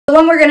The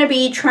one we're going to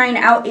be trying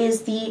out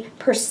is the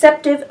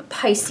Perceptive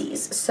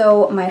Pisces.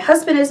 So my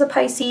husband is a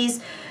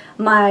Pisces,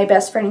 my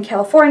best friend in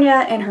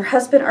California and her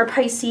husband are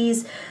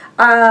Pisces.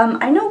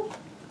 I know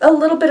a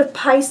little bit of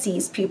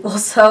Pisces people,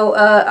 so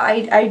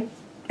I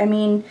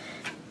mean,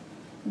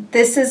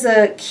 this is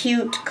a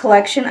cute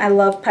collection. I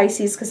love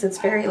Pisces because it's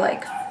very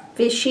like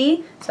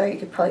fishy. Sorry, you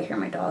could probably hear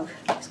my dog.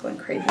 He's going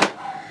crazy.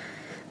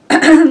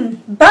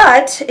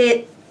 But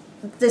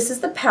this is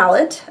the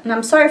palette, and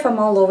I'm sorry if I'm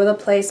all over the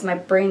place. My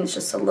brain's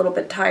just a little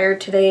bit tired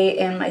today,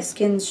 and my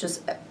skin's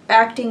just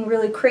acting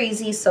really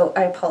crazy, so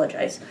I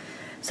apologize.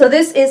 So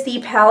this is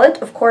the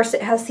palette. Of course,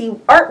 it has the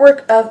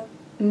artwork of,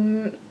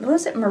 what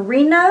is it,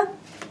 Marina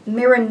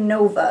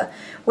Mironova,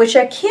 which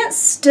I can't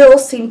still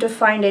seem to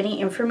find any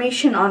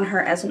information on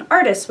her as an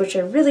artist, which I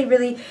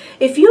really,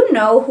 if you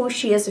know who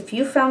she is, if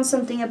you found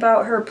something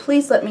about her,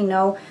 please let me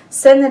know.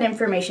 Send that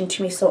information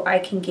to me so I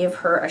can give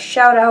her a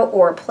shout out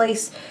or a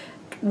place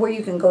where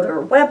you can go to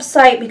her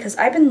website, because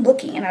I've been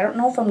looking and I don't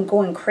know if I'm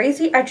going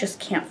crazy. I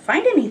just can't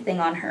find anything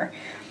on her.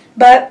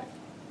 But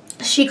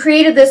she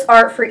created this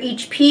art for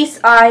each piece.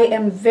 I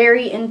am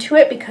very into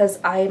it because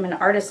I am an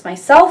artist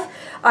myself.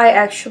 I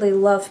actually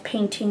love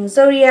painting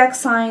zodiac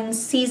signs,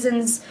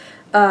 seasons,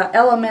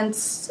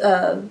 elements,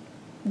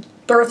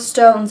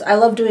 birthstones. I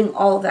love doing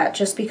all of that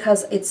just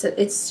because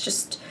it's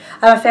just,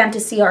 I'm a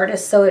fantasy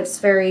artist, so it's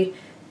very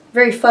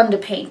fun to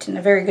paint and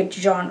a very good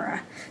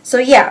genre. So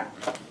yeah.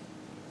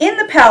 In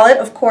the palette,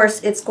 of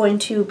course, it's going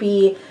to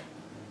be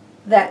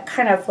that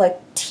kind of like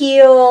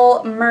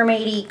teal,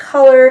 mermaidy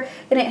color,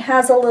 and it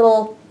has a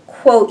little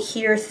quote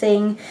here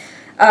thing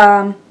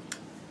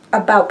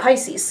about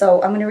Pisces, so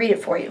I'm going to read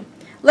it for you.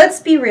 Let's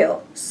be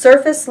real.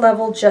 Surface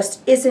level just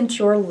isn't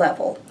your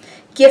level.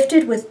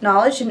 Gifted with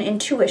knowledge and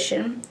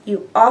intuition,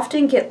 you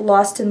often get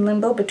lost in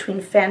limbo between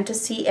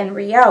fantasy and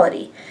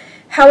reality.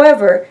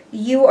 However,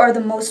 you are the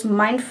most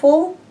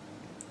mindful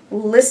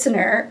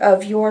listener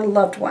of your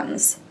loved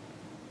ones.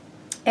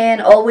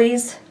 And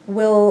always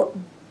will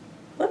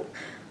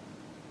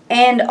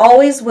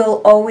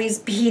always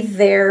be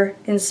their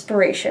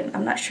inspiration.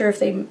 I'm not sure if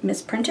they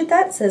misprinted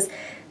that. It says,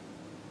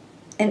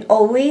 and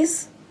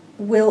always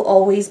will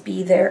always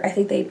be there. I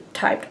think they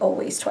typed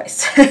always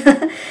twice.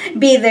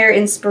 Be their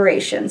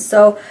inspiration.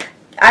 So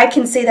I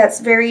can say that's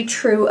very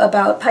true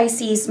about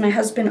Pisces. My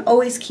husband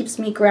always keeps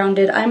me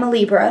grounded. I'm a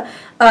Libra.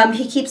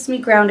 He keeps me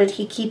grounded.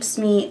 He keeps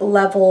me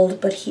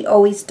leveled, but he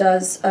always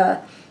does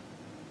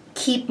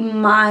keep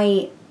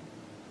my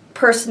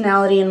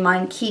personality in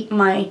mind, keep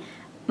my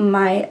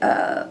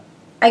I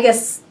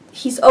guess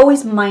he's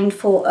always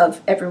mindful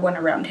of everyone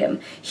around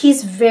him.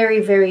 He's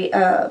very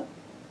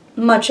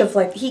much of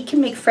like, he can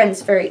make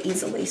friends very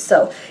easily,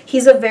 so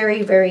he's a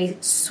very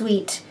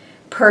sweet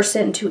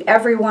person to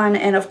everyone,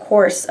 and of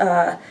course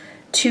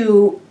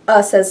to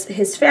us as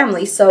his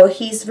family. So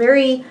he's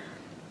very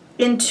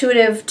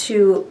intuitive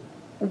to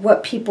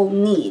what people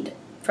need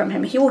from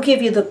him. He will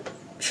give you the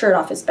shirt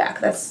off his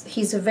back.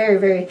 He's a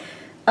very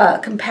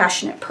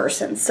compassionate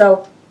person.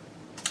 So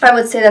I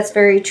would say that's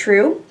very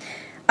true.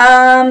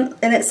 And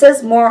it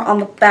says more on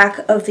the back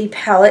of the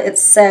palette. It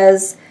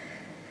says,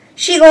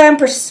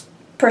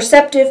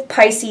 SheGlam-Perceptive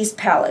Pisces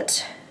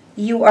palette.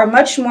 You are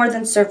much more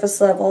than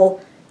surface level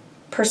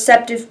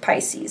perceptive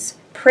Pisces.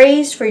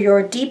 Praised for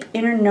your deep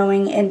inner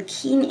knowing and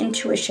keen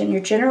intuition. Your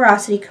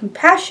generosity,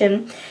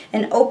 compassion,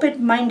 and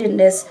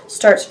open-mindedness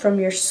starts from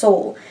your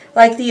soul.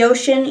 Like the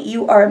ocean,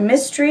 you are a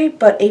mystery,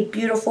 but a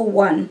beautiful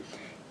one.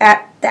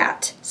 At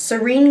that,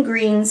 serene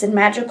greens and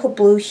magical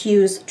blue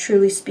hues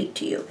truly speak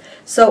to you.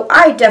 So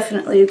I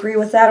definitely agree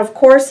with that. Of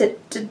course, it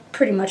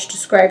pretty much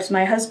describes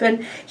my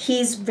husband.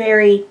 He's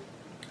very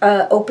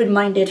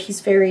open-minded.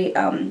 He's very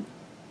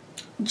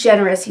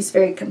generous. He's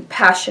very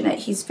compassionate.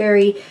 He's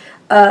very,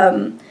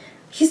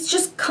 he's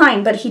just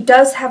kind, but he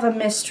does have a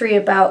mystery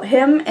about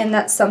him, and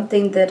that's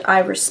something that I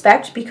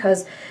respect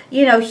because,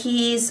 you know,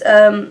 he's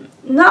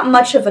not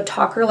much of a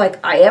talker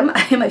like I am.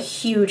 I am a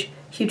huge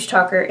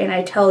talker, and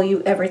I tell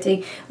you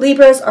everything.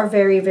 Libras are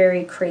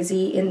very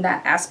crazy in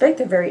that aspect.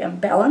 They're very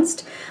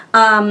unbalanced.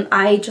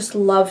 I just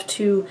love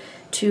to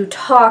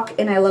talk,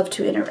 and I love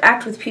to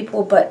interact with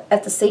people, but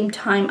at the same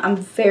time, I'm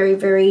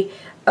very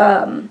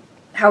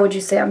how would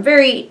you say, I'm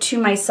very to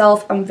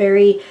myself. I'm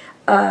very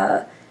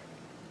I'm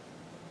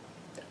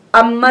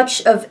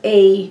much of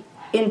a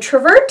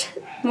introvert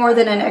more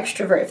than an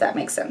extrovert, if that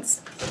makes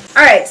sense.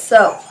 Alright,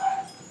 so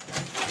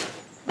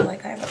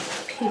like I have a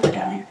paper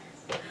down here.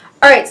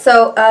 Alright,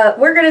 so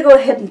we're going to go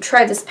ahead and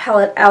try this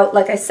palette out.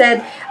 Like I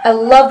said, I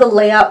love the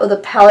layout of the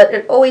palette.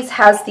 It always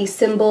has the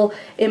symbol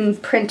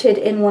imprinted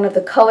in one of the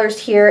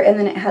colors here, and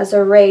then it has an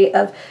array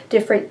of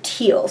different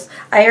teals.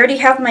 I already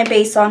have my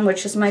base on,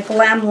 which is my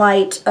Glam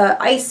Light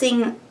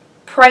Icing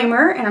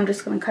Primer, and I'm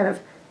just going to kind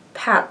of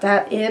pat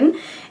that in,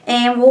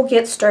 and we'll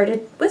get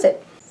started with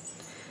it.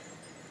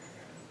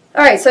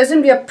 Alright, so I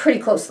zoomed you up pretty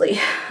closely.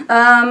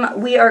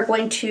 We are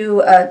going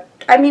to,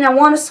 I mean, I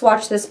want to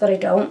swatch this, but I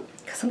don't.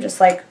 Because I'm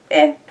just like,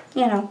 you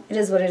know, it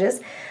is what it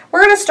is.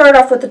 We're going to start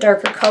off with the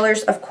darker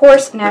colors. Of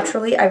course,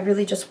 naturally, I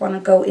really just want to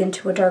go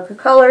into a darker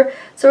color.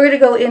 So we're going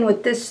to go in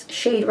with this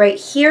shade right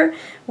here,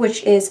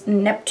 which is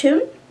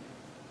Neptune.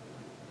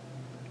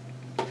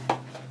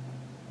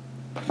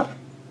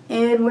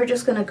 And we're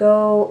just going to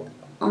go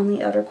on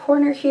the outer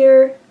corner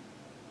here.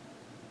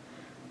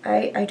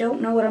 I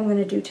don't know what I'm going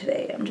to do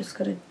today. I'm just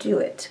going to do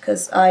it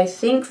because I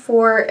think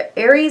for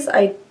Aries,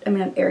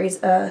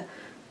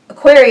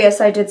 Aquarius,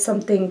 I did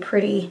something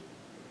pretty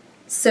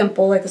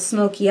simple, like a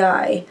smoky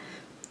eye.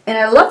 And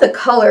I love the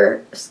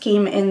color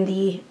scheme in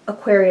the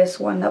Aquarius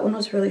one. That one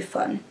was really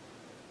fun.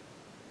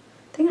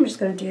 I think I'm just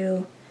going to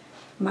do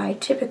my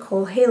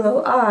typical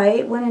halo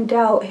eye. When in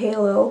doubt,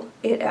 halo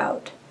it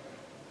out.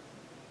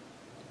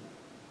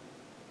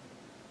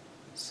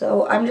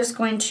 So I'm just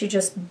going to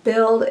just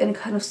build and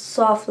kind of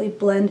softly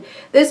blend.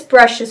 This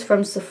brush is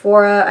from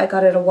Sephora. I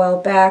got it a while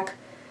back.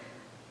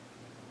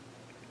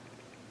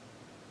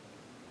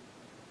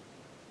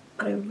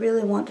 But I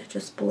really want to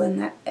just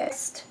blend that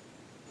edge.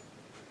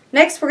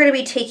 Next, we're going to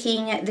be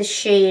taking the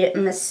shade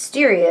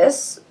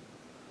Mysterious.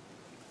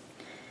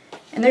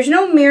 And there's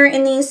no mirror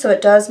in these, so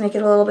it does make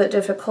it a little bit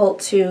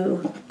difficult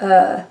to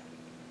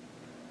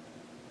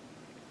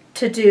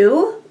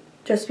do,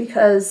 just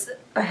because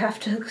I have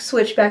to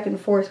switch back and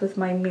forth with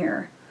my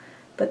mirror.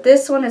 But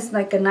this one is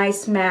like a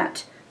nice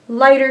matte,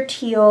 lighter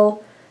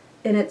teal,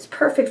 and it's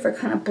perfect for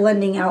kind of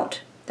blending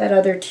out that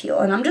other teal.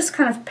 And I'm just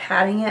kind of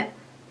patting it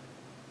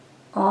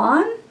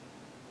on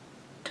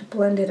to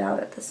blend it out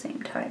at the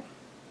same time.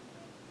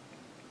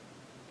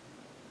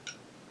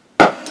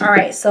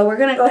 Alright, so we're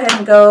going to go ahead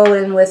and go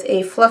in with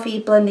a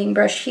fluffy blending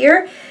brush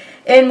here,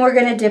 and we're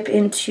going to dip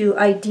into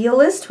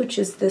Idealist, which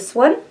is this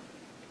one.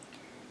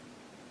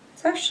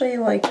 It's actually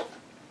like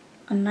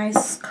a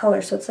nice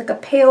color, so it's like a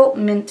pale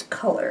mint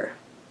color.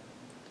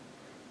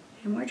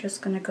 And we're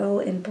just going to go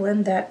and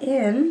blend that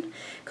in,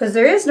 because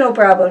there is no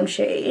brow bone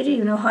shade.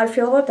 You know how I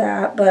feel about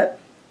that, but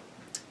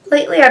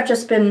lately I've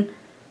just been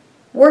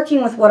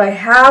working with what I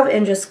have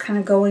and just kind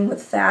of going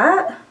with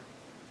that.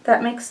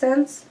 That makes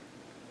sense?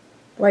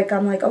 Like,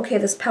 I'm like, okay,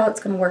 this palette's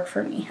going to work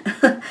for me.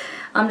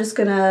 I'm just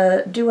going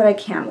to do what I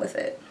can with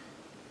it.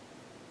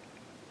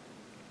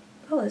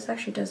 Oh, this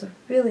actually does a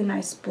really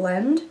nice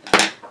blend.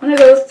 I'm going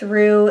to go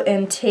through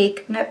and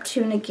take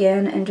Neptune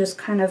again and just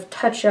kind of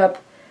touch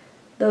up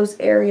those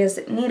areas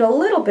that need a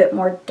little bit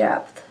more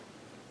depth.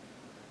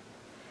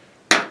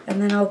 And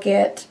then I'll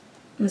get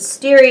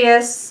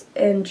Mysterious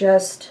and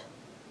just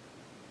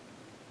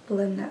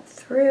blend that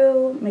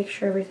through, make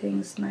sure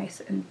everything's nice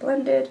and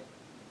blended.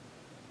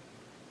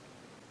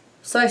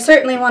 So I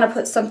certainly want to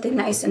put something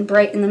nice and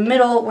bright in the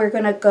middle. We're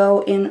going to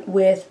go in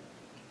with,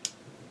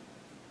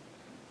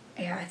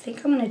 yeah, I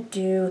think I'm going to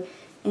do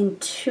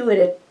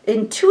Intuitive.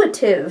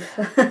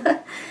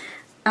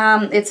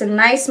 It's a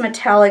nice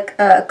metallic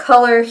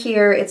color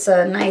here. It's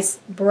a nice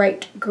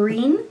bright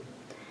green.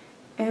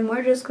 And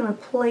we're just going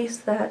to place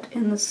that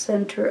in the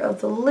center of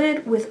the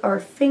lid with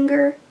our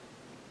finger.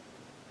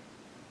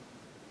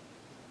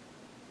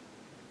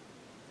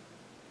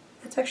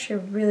 It's actually a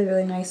really,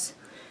 really nice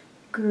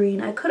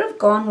green. I could have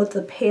gone with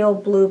the pale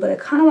blue, but I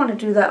kind of want to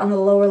do that on the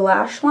lower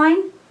lash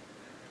line.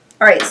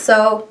 Alright,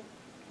 so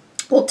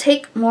we'll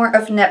take more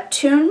of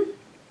Neptune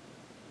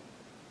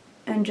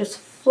and just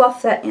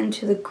fluff that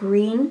into the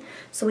green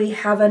so we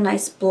have a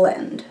nice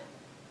blend.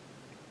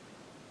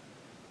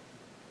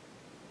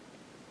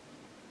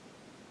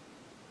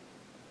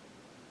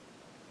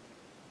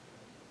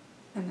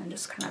 And then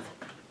just kind of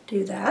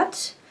do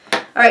that.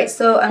 Alright,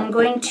 so I'm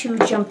going to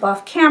jump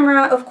off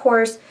camera, of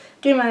course,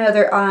 do my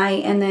other eye,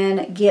 and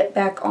then get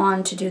back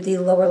on to do the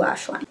lower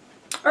lash line.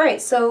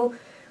 Alright, so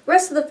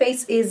rest of the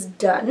face is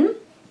done.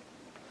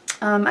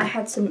 I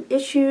had some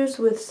issues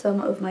with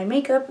some of my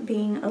makeup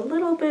being a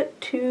little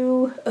bit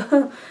too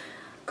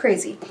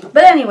crazy.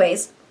 But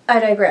anyways,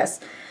 I digress.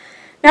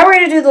 Now we're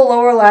going to do the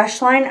lower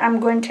lash line. I'm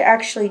going to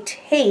actually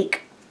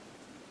take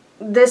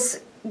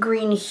this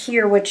green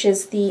here, which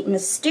is the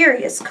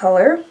Mysterious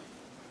color,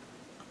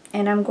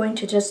 and I'm going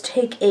to just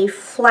take a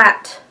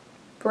flat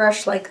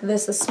brush like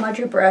this, a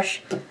smudger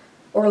brush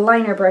or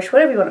liner brush,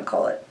 whatever you want to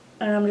call it.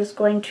 And I'm just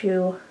going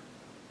to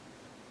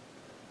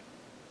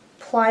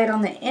apply it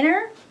on the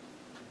inner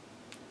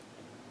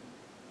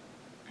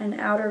and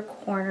outer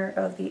corner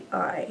of the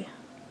eye.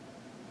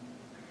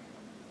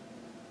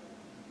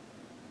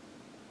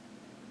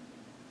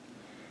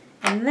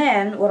 And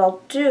then what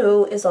I'll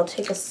do is I'll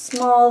take a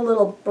small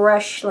little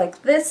brush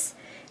like this,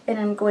 and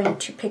I'm going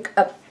to pick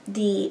up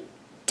the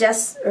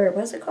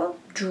what's it called?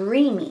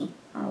 Dreamy.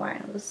 I don't know why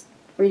I was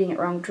reading it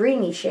wrong.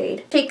 Dreamy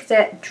shade. Take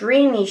that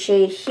dreamy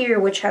shade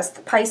here, which has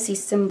the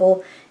Pisces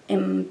symbol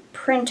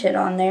imprinted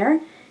on there.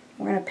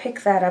 We're going to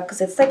pick that up because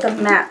it's like a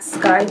matte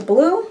sky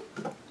blue.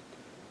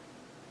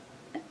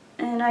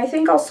 And I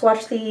think I'll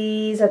swatch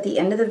these at the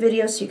end of the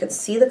video so you can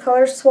see the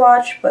color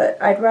swatch, but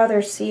I'd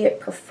rather see it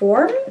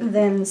perform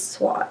than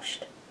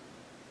swatched.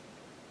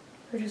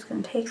 We're just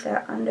going to take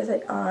that under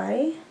the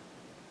eye.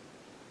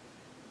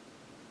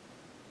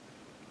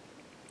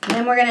 And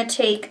then we're going to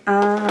take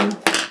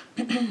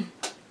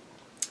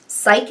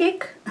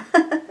psychic.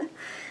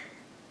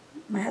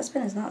 My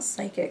husband is not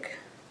psychic,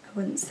 I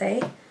wouldn't say.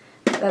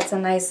 That's a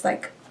nice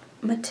like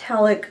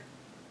metallic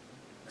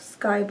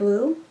sky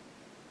blue.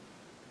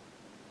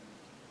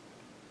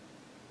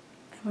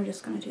 And we're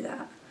just going to do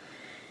that.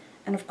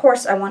 And of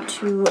course I want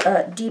to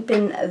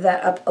deepen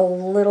that up a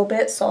little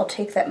bit, so I'll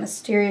take that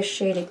mysterious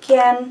shade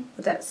again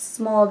with that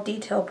small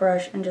detail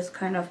brush and just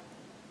kind of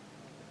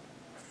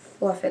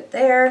fluff it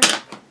there.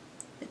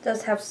 It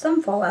does have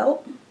some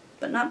fallout,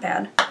 but not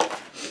bad.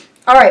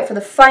 Alright, for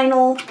the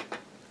final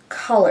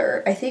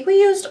color, I think we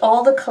used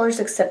all the colors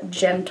except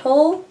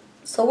Gentle,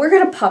 so we're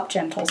going to pop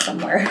Gentle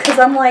somewhere, because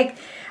I'm like,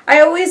 I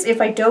always, if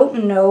I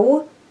don't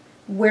know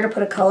where to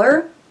put a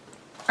color,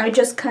 I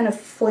just kind of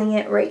fling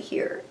it right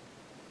here.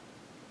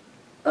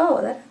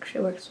 Oh, that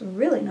actually works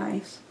really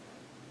nice.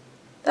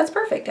 That's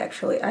perfect,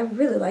 actually. I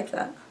really like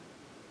that.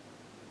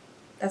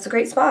 That's a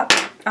great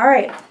spot.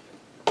 Alright.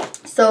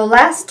 So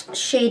last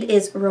shade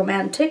is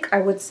Romantic.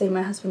 I would say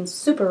my husband's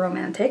super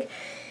romantic.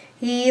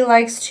 He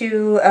likes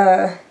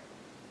to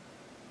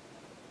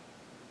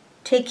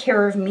take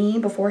care of me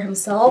before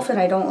himself, and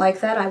I don't like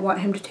that. I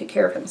want him to take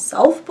care of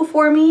himself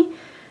before me.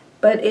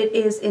 But it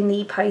is in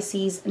the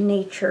Pisces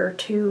nature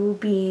to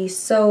be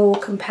so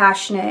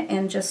compassionate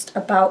and just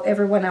about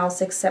everyone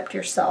else except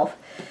yourself.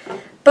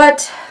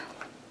 But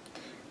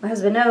my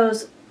husband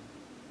knows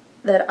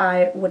that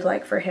I would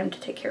like for him to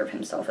take care of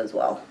himself as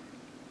well.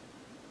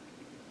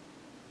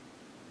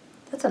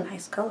 That's a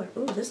nice color.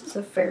 Ooh, this is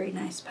a very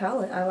nice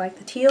palette. I like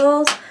the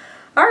teals.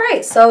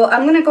 Alright, so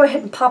I'm going to go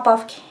ahead and pop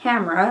off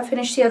camera,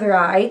 finish the other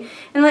eye,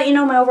 and let you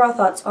know my overall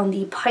thoughts on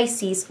the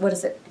Pisces, what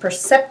is it?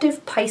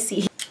 Perceptive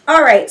Pisces.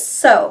 Alright,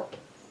 so,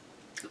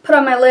 put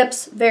on my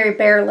lips, very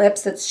bare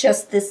lips. It's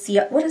just this,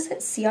 what is it,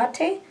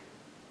 Ciate?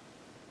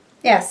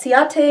 Yeah,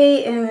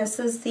 Ciate, and this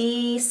is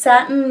the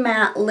Satin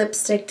Matte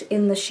Lipstick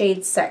in the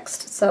shade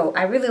Sext. So,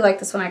 I really like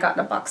this one. I got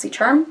in a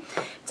BoxyCharm.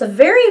 It's a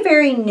very,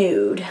 very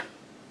nude.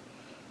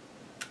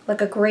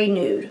 Like a gray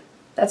nude.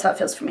 That's how it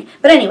feels for me.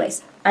 But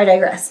anyways, I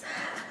digress.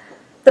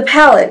 The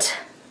palette,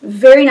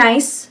 very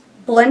nice.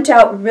 Blend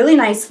out really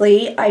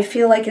nicely. I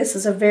feel like this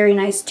is a very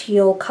nice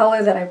teal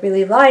color that I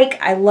really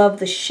like. I love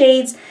the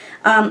shades.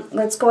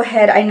 Let's go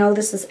ahead. I know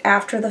this is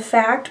after the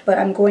fact, but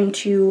I'm going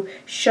to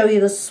show you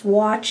the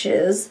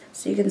swatches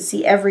so you can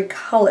see every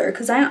color.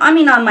 Because I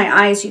mean, on my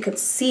eyes you can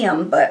see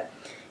them, but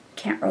you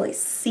can't really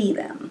see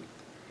them.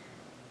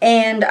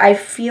 And I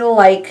feel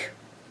like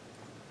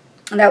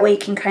that way you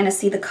can kind of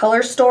see the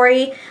color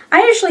story.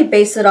 I usually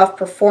base it off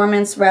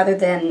performance rather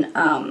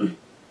than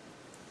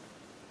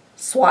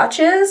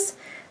swatches,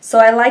 so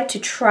I like to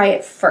try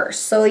it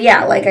first. So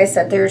yeah, like I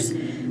said, there's,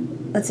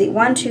 let's see,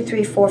 1, 2,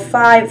 3, 4,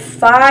 5,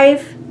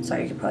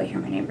 sorry, you can probably hear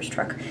my neighbor's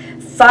truck,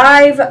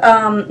 5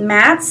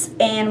 mattes,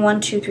 and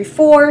 1, 2, 3,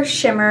 4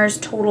 shimmers,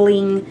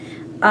 totaling,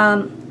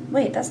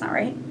 wait, that's not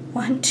right,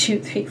 1, 2,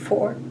 3,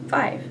 4,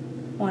 5,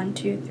 1,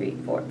 2, 3,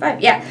 4,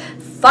 5, yeah,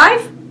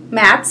 5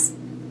 mattes,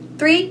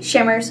 3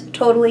 shimmers,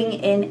 totaling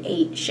in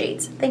 8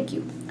 shades. Thank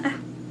you.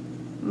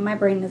 My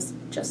brain is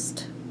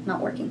just not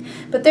working.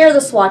 But there are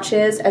the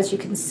swatches. As you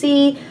can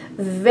see,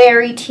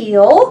 very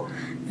teal.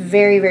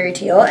 Very, very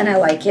teal, and I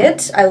like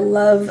it. I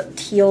love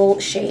teal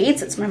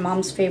shades. It's my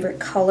mom's favorite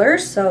color,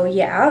 so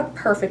yeah,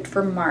 perfect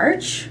for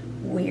March.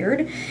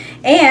 Weird.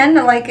 And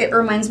like, it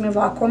reminds me of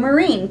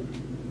Aquamarine,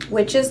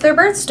 which is their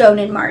birthstone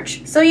in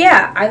March. So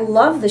yeah, I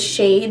love the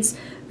shades.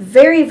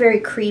 Very, very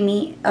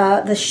creamy.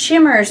 The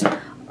shimmers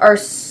are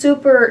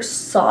super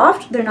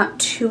soft. They're not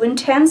too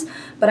intense,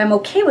 but I'm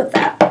okay with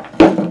that.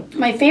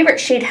 My favorite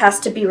shade has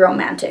to be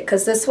Romantic,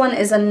 because this one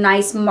is a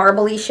nice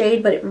marbly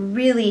shade, but it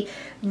really,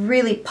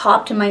 really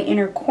popped in my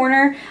inner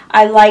corner.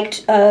 I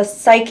liked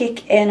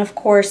Psychic and, of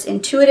course,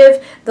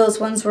 Intuitive. Those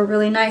ones were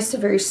really nice.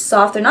 They're very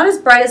soft. They're not as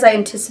bright as I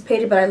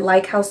anticipated, but I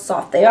like how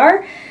soft they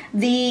are.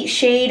 The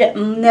shade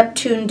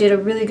Neptune did a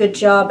really good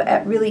job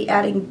at really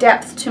adding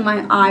depth to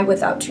my eye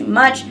without too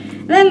much.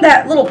 And then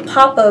that little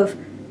pop of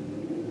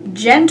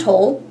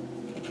Gentle,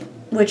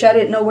 which I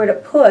didn't know where to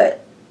put,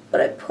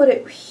 but I put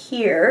it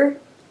here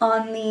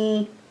on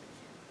the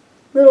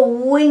little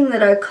wing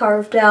that I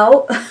carved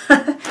out.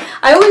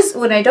 I always,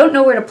 when I don't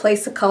know where to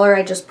place a color,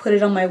 I just put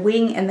it on my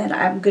wing and then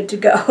I'm good to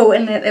go,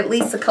 and at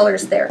least the color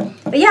is there.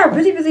 But yeah, I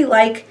really, really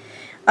like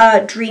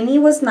Dreamy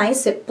was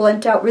nice. It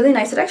blended out really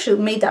nice. It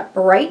actually made that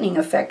brightening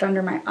effect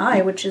under my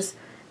eye, which is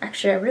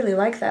actually, I really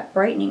like that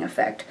brightening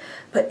effect.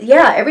 But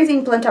yeah,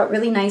 everything blended out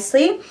really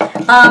nicely.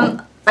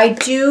 I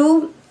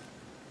do,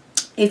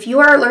 if you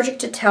are allergic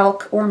to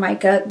talc or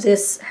mica,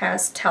 this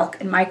has talc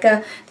and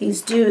mica.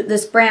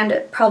 This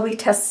brand probably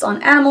tests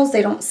on animals.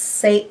 They don't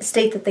state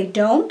that they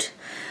don't.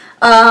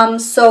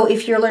 So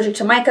if you're allergic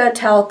to mica,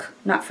 talc,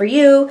 not for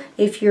you.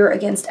 If you're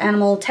against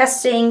animal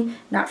testing,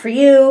 not for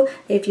you.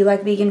 If you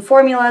like vegan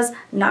formulas,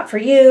 not for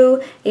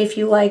you. If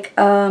you like,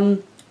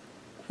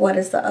 what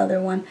is the other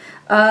one?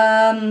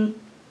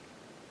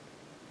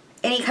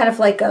 Any kind of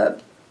like a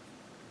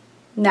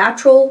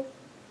natural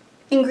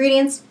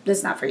ingredients, this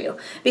is not for you,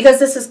 because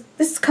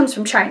this comes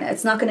from China.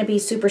 It's not going to be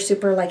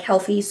super like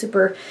healthy,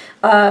 super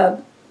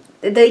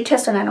they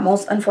test on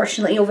animals,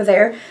 unfortunately, over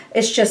there.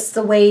 It's just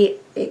the way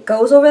it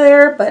goes over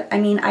there. But I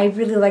mean, I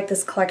really like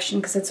this collection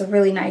because it's a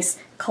really nice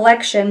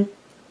collection.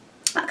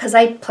 Because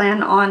I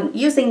plan on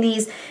using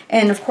these,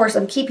 and of course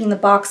I'm keeping the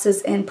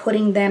boxes and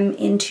putting them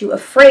into a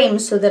frame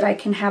so that I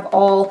can have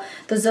all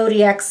the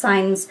zodiac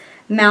signs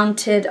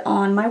mounted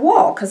on my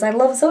wall, because I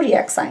love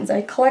zodiac signs.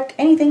 I collect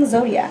anything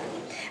zodiac.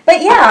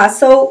 But yeah,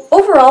 so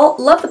overall,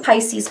 love the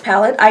Pisces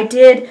palette. I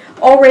did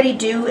already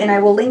do, and I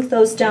will link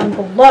those down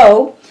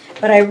below,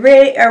 but I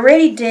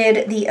already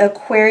did the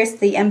Aquarius,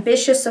 the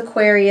Ambitious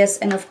Aquarius,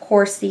 and of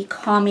course the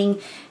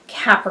Calming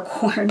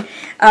Capricorn.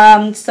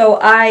 So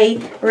I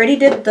already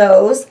did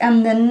those,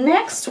 and the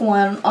next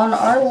one on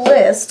our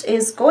list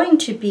is going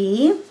to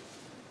be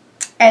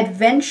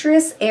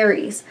Adventurous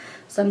Aries.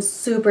 So I'm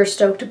super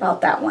stoked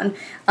about that one.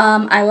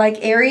 I like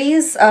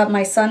Aries.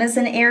 My son is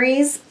an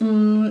Aries.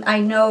 I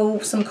know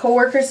some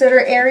coworkers that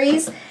are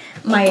Aries.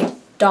 My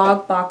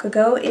dog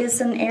Bakugo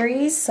is an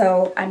Aries,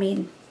 so I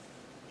mean,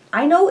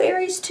 I know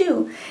Aries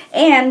too.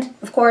 And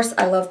of course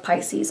I love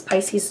Pisces.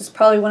 Pisces is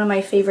probably one of my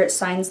favorite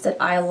signs that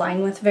I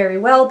align with very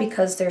well,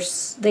 because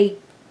they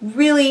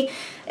really,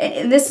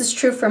 and this is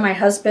true for my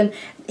husband,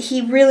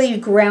 he really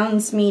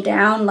grounds me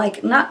down,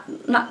 like not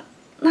in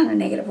a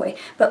negative way,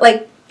 but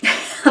like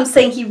I'm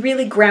saying he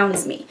really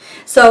grounds me.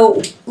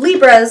 So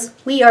Libras,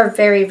 we are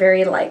very,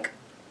 very like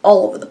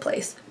all over the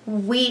place.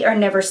 We are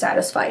never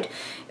satisfied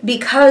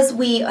because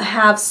we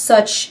have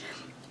such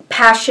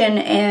passion,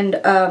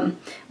 and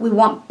we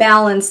want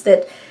balance,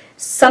 that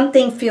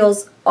something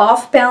feels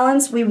off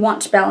balance, we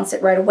want to balance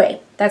it right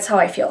away. That's how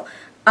I feel.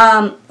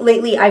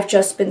 Lately I've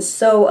just been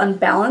so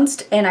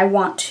unbalanced, and I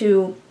want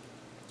to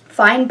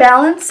find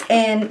balance,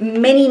 and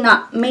may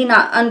not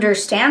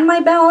understand my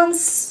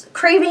balance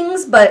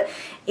cravings, but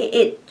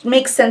it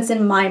makes sense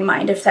in my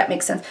mind, if that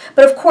makes sense.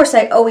 But of course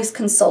I always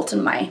consult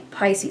in my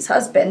Pisces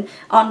husband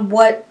on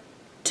what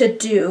to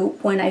do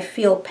when I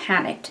feel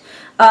panicked.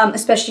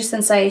 Especially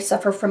since I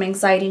suffer from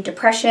anxiety and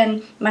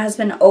depression. My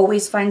husband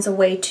always finds a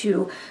way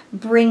to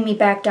bring me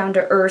back down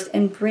to earth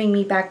and bring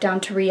me back down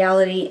to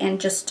reality,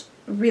 and just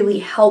really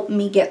help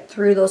me get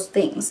through those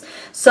things.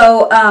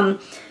 So,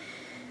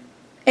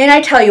 and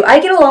I tell you, I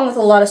get along with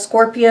a lot of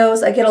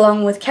Scorpios, I get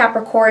along with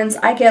Capricorns,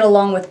 I get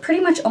along with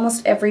pretty much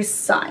almost every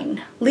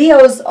sign.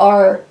 Leos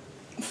are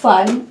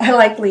fun. I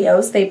like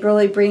Leos. They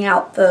really bring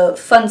out the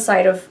fun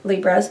side of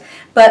Libras.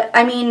 But,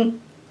 I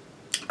mean,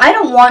 I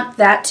don't want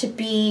that to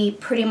be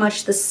pretty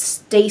much the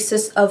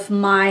stasis of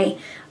my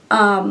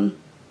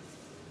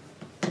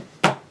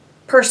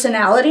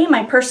personality.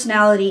 My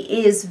personality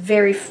is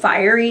very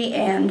fiery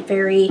and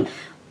very,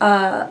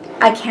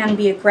 I can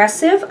be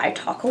aggressive. I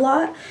talk a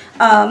lot.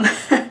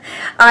 I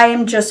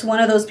am just one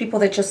of those people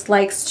that just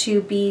likes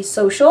to be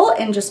social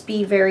and just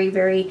be very,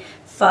 very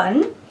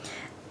fun.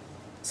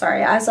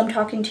 Sorry, as I'm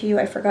talking to you,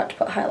 I forgot to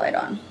put highlight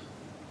on.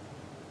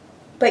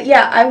 But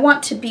yeah, I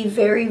want to be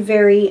very,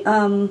 very,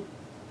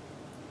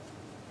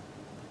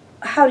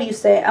 how do you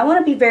say it? I want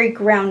to be very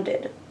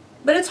grounded.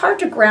 But it's hard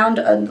to ground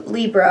a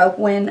Libra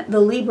when the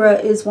Libra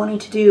is wanting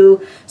to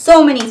do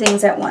so many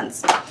things at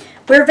once.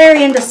 We're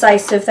very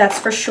indecisive, that's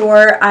for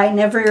sure. I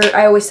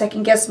always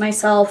second guess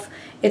myself.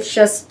 It's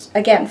just,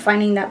 again,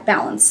 finding that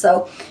balance.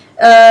 So,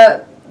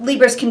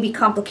 Libras can be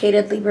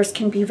complicated. Libras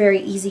can be very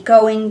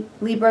easygoing.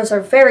 Libras are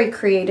very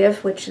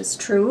creative, which is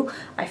true.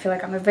 I feel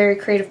like I'm a very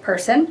creative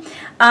person.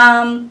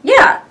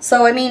 Yeah,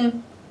 so I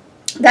mean,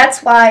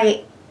 that's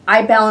why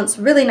I balance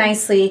really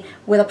nicely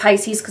with a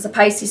Pisces, because a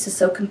Pisces is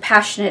so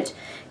compassionate,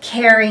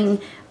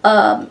 caring.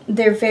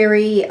 They're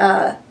very,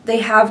 they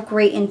have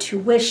great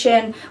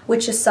intuition,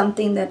 which is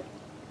something that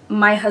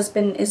my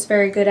husband is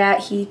very good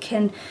at. He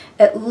can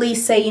at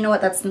least say, you know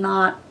what, that's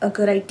not a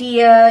good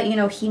idea. You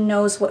know, he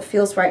knows what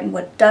feels right and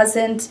what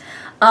doesn't.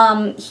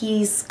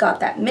 He's got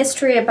that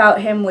mystery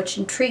about him, which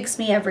intrigues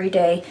me every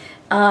day.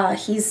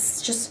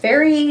 He's just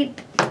very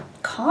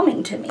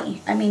calming to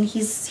me. I mean, he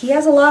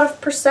has a lot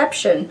of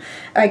perception.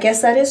 I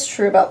guess that is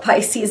true about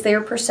Pisces. They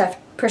are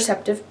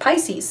perceptive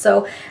Pisces.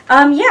 So,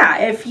 yeah,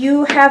 if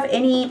you have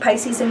any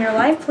Pisces in your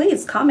life,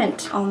 please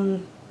comment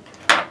on,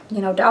 you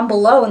know, down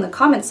below in the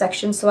comment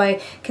section, so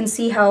I can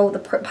see how the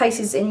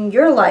Pisces in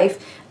your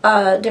life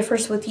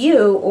differs with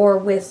you or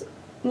with,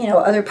 you know,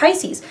 other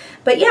Pisces.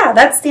 But yeah,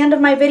 that's the end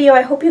of my video.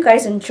 I hope you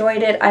guys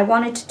enjoyed it. I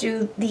wanted to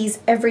do these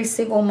every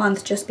single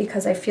month just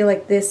because I feel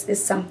like this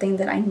is something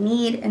that I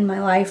need in my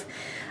life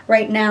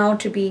right now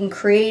to be in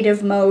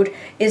creative mode,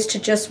 is to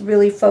just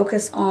really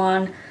focus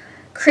on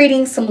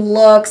creating some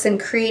looks and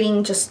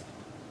creating just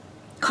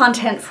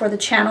content for the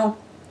channel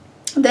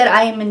that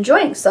I am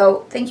enjoying.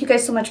 So thank you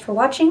guys so much for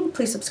watching.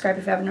 Please subscribe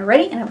if you haven't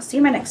already, and I will see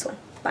you in my next one.